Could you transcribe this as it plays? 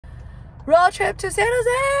Road trip to San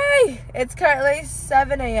Jose! It's currently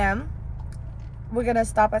 7 a.m. We're gonna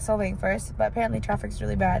stop at Sylvain first, but apparently traffic's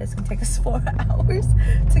really bad. It's gonna take us 4 hours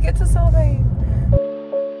to get to Sylvain.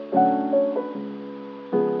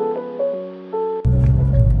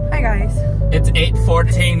 Hi guys. It's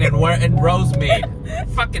 8:14 and we're in Rosemead.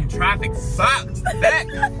 Fucking traffic sucks. Heck.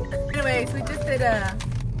 Anyways, we just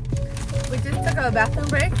took a bathroom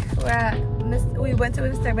break. We went to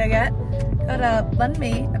Mr. Baguette, got a banh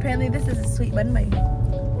mi. Apparently this is a sweet banh mi.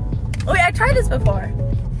 Oh yeah, I tried this before.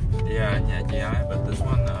 Yeah, but this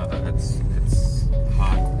one, it's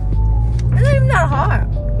hot. It's not even that hot.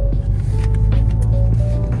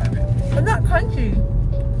 It's not crunchy.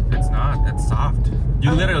 It's not, it's soft.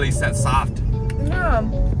 You literally said soft. No.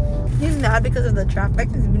 He's mad because of the traffic.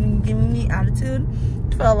 He's been giving me attitude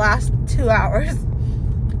for the last 2 hours.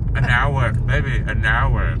 An hour, baby, an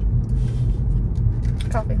hour.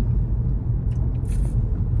 Coffee.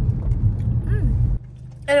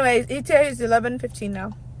 Anyways, ETA is 11:15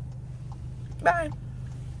 now. Bye.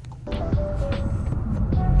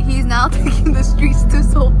 He's now taking the streets to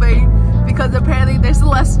Sylvain because apparently there's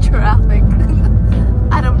less traffic.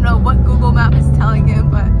 I don't know what Google Map is telling him,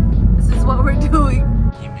 but this is what we're doing.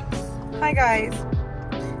 Hi guys.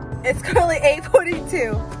 It's currently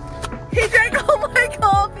 8:42. He drank all my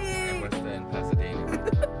coffee. We're still in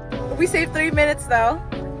Pasadena. We saved 3 minutes though.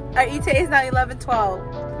 Our ETA is now 11:12.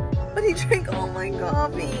 But he drank all my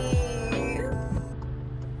coffee.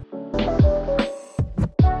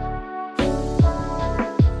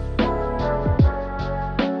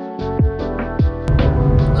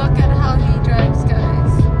 Look at how he drives,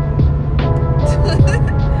 guys.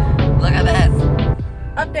 Look at this.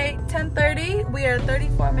 Update 10:30. We are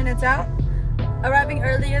 34 minutes out. Arriving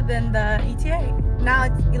earlier than the ETA. Now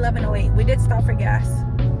it's 11:08. We did stop for gas.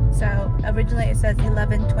 So originally it says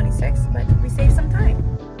 11:26, but we saved some time.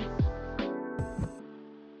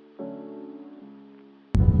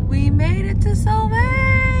 We made it to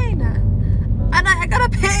Sylvain! And I gotta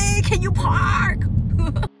pay! Can you park?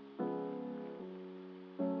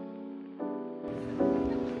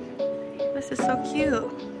 This is so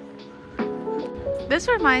cute. This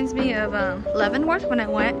reminds me of Leavenworth when I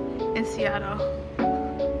went in Seattle.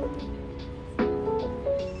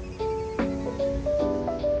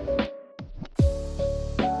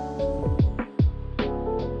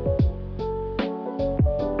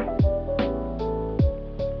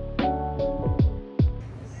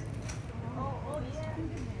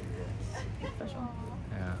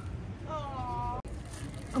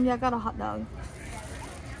 Yeah, I got a hot dog.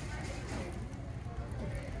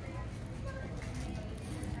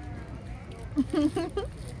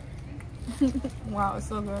 Wow, it's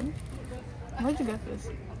so good. Where'd you get this?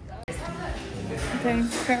 Okay,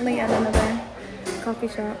 currently at another coffee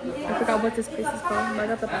shop. I forgot what this place is called, but I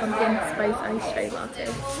got the pumpkin spice iced chai latte.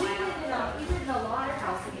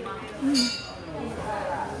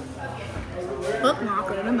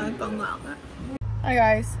 Hi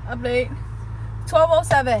guys, update.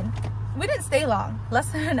 12:07. We didn't stay long, less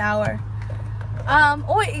than an hour.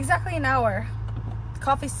 Oh wait, exactly an hour.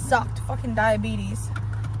 Coffee sucked, fucking diabetes.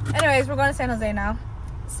 Anyways, we're going to San Jose now.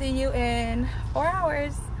 See you in 4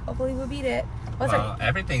 hours. Hopefully we'll beat it.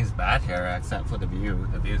 Everything's bad here except for the view.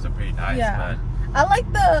 The views are pretty nice, yeah. But I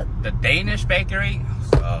like the Danish bakery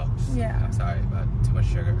sucks. Yeah. I'm sorry, but too much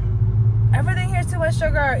sugar. Everything here's too much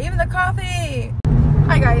sugar, even the coffee.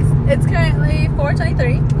 Hi guys, it's currently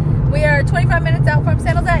 4:23. We are 25 minutes out from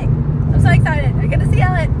San Jose. I'm so excited. I get to see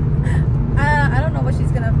Ellen. I don't know what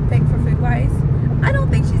she's gonna pick for food wise. I don't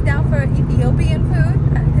think she's down for Ethiopian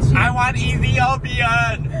food. I want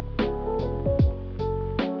Ethiopian!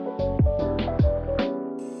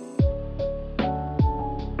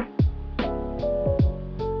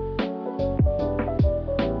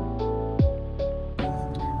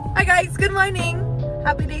 Hi guys, good morning.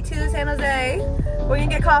 Happy day 2 San Jose. We're gonna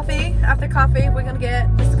get coffee. After coffee, we're gonna get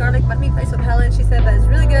this garlic banh mi place with Helen. She said that it's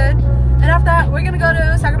really good. And after that, we're gonna go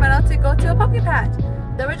to Sacramento to go to a pumpkin patch.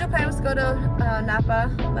 The original plan was to go to Napa,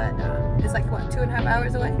 but it's like what, 2.5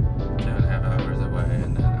 hours away? 2.5 hours away,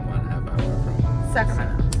 and then 1.5 hour from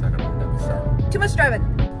Sacramento. So too much driving.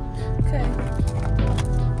 Okay.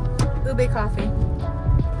 Ube coffee.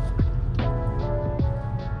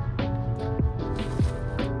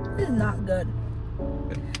 This is not good.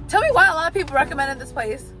 Tell me why a lot of people recommended this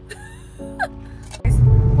place.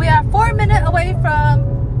 We are 4 minutes away from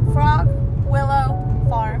Frog Willow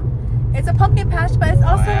Farm. It's a pumpkin patch, but it's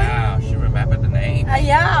also... Wow, she remembered the name.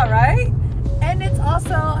 Yeah, right? And it's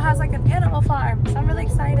also has like an animal farm, so I'm really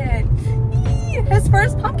excited. Eee, his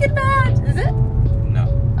first pumpkin patch, is it? No.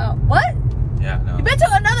 Oh, what? Yeah, no. You been to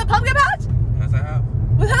another pumpkin patch? Yes, I have.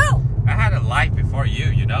 With who? I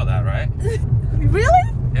right? Really?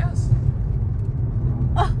 Yes.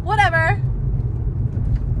 Whatever.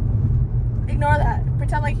 Ignore that.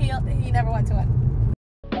 Pretend like he never went to it.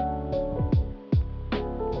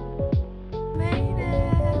 Made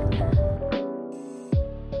it.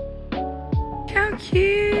 How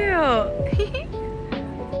cute.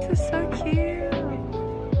 This is so cute.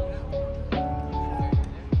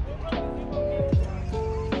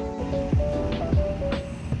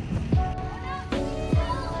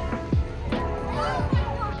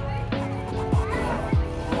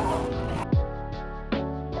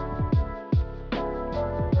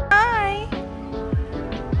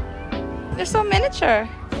 They're so miniature.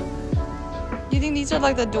 You think these are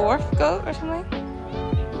like the dwarf goat or something?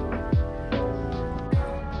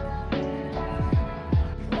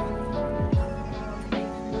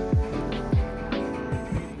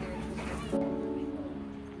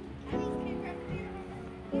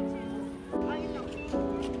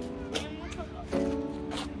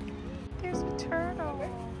 There's a turtle.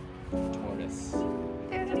 Tortoise.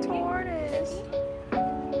 There's a tortoise.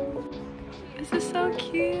 This is so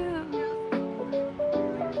cute.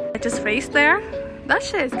 Just face there. That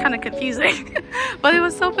shit is kind of confusing, but it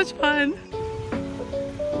was so much fun.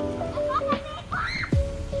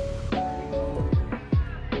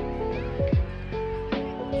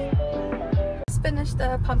 Just finished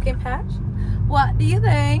the pumpkin patch. What do you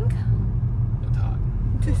think? It's hot.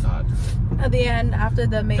 It's hot. At the end, after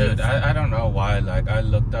the maze. Dude, I don't know why. Like, I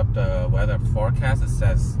looked up the weather forecast. It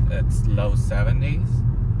says it's low 70s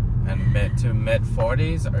and mid to mid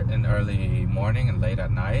 40s in early morning and late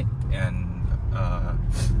at night, and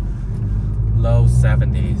low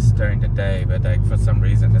 70s during the day. But like for some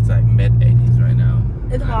reason, it's like mid 80s right now.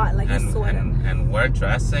 It's hot, like you're sweating. And we're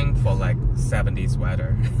dressing for like 70s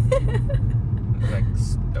weather. It's like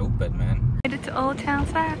stupid, man. Made it to Old Town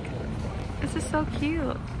Sac. This is so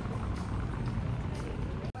cute.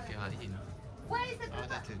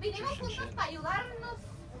 Vinimos juntos para ayudarnos.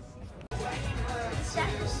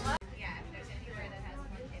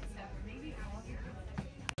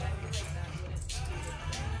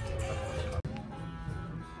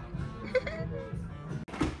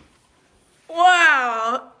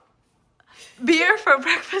 Wow! Beer for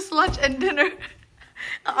breakfast, lunch, and dinner.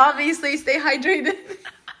 Obviously, stay hydrated.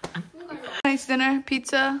 Nice dinner,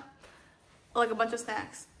 pizza, like a bunch of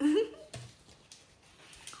snacks.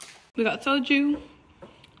 We got soju,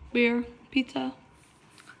 beer, pizza,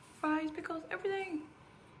 fries, pickles, everything.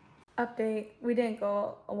 Update, we didn't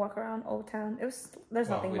go a walk around Old Town. There's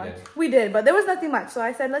nothing much. We did, but there was nothing much. So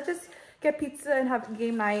I said, let's just get pizza and have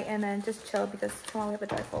game night and then just chill because tomorrow we have to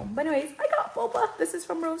drive home. But anyways, I got boba. This is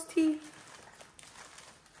from Rose Tea.